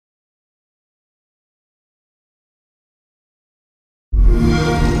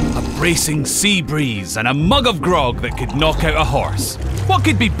bracing sea breeze and a mug of grog that could knock out a horse. What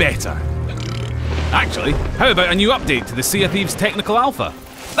could be better? Actually, how about a new update to the Sea of Thieves Technical Alpha?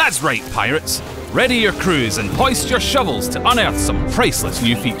 That's right, pirates. Ready your crews and hoist your shovels to unearth some priceless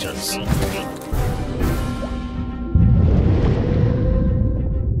new features.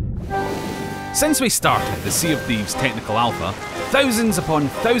 Since we started the Sea of Thieves Technical Alpha, thousands upon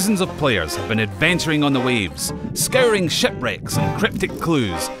thousands of players have been adventuring on the waves, scouring shipwrecks and cryptic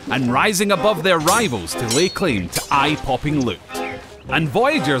clues, and rising above their rivals to lay claim to eye-popping loot. And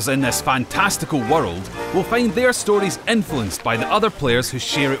voyagers in this fantastical world will find their stories influenced by the other players who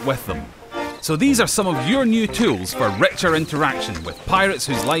share it with them. So these are some of your new tools for richer interaction with pirates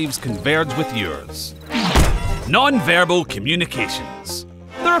whose lives converge with yours. Non-verbal communications.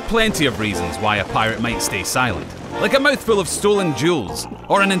 There are plenty of reasons why a pirate might stay silent, like a mouthful of stolen jewels,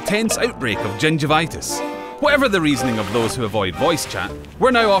 or an intense outbreak of gingivitis. Whatever the reasoning of those who avoid voice chat,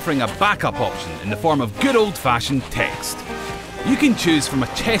 we're now offering a backup option in the form of good old-fashioned text. You can choose from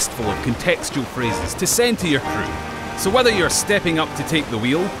a chest full of contextual phrases to send to your crew. So whether you're stepping up to take the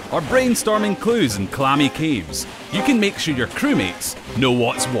wheel or brainstorming clues in clammy caves, you can make sure your crewmates know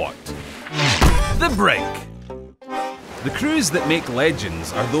what's what. The Brig. The crews that make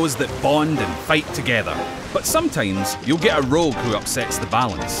legends are those that bond and fight together, but sometimes you'll get a rogue who upsets the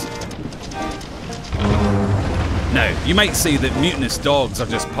balance. Now, you might say that mutinous dogs are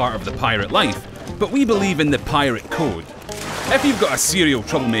just part of the pirate life, but we believe in the pirate code. If you've got a serial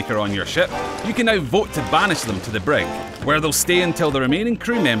troublemaker on your ship, you can now vote to banish them to the brig, where they'll stay until the remaining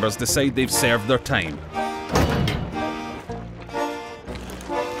crew members decide they've served their time.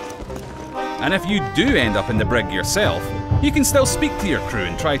 And if you do end up in the brig yourself, you can still speak to your crew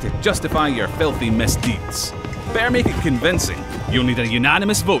and try to justify your filthy misdeeds. Better make it convincing. You'll need a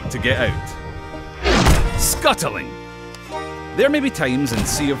unanimous vote to get out. Scuttling. There may be times in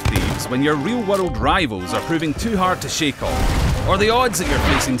Sea of Thieves when your real-world rivals are proving too hard to shake off, or the odds that you're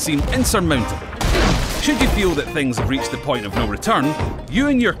facing seem insurmountable. Should you feel that things have reached the point of no return, you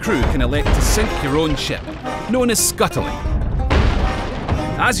and your crew can elect to sink your own ship, known as scuttling.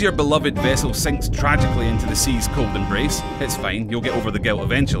 As your beloved vessel sinks tragically into the sea's cold embrace, it's fine, you'll get over the guilt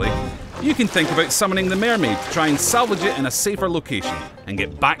eventually, you can think about summoning the mermaid to try and salvage it in a safer location and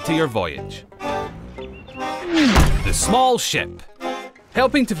get back to your voyage. The small ship.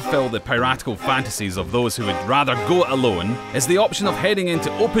 Helping to fulfill the piratical fantasies of those who would rather go it alone is the option of heading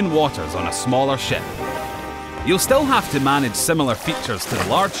into open waters on a smaller ship. You'll still have to manage similar features to the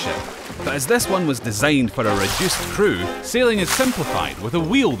large ship, but as this one was designed for a reduced crew, sailing is simplified with a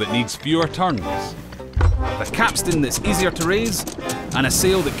wheel that needs fewer turns, a capstan that's easier to raise, and a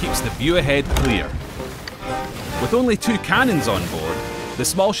sail that keeps the view ahead clear. With only 2 cannons on board, the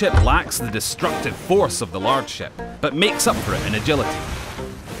small ship lacks the destructive force of the large ship, but makes up for it in agility.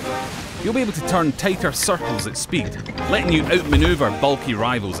 You'll be able to turn tighter circles at speed, letting you outmaneuver bulky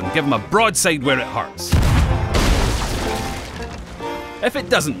rivals and give them a broadside where it hurts. If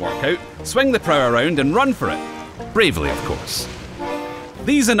it doesn't work out, swing the prow around and run for it. Bravely, of course.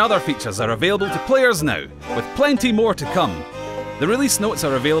 These and other features are available to players now, with plenty more to come. The release notes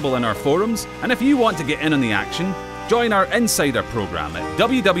are available in our forums, and if you want to get in on the action, join our Insider program at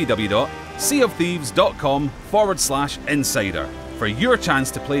www.seaofthieves.com/insider for your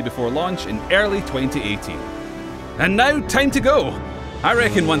chance to play before launch in early 2018. And now, time to go! I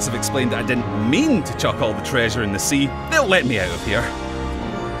reckon once I've explained that I didn't mean to chuck all the treasure in the sea, they'll let me out of here.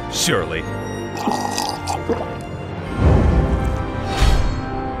 Surely.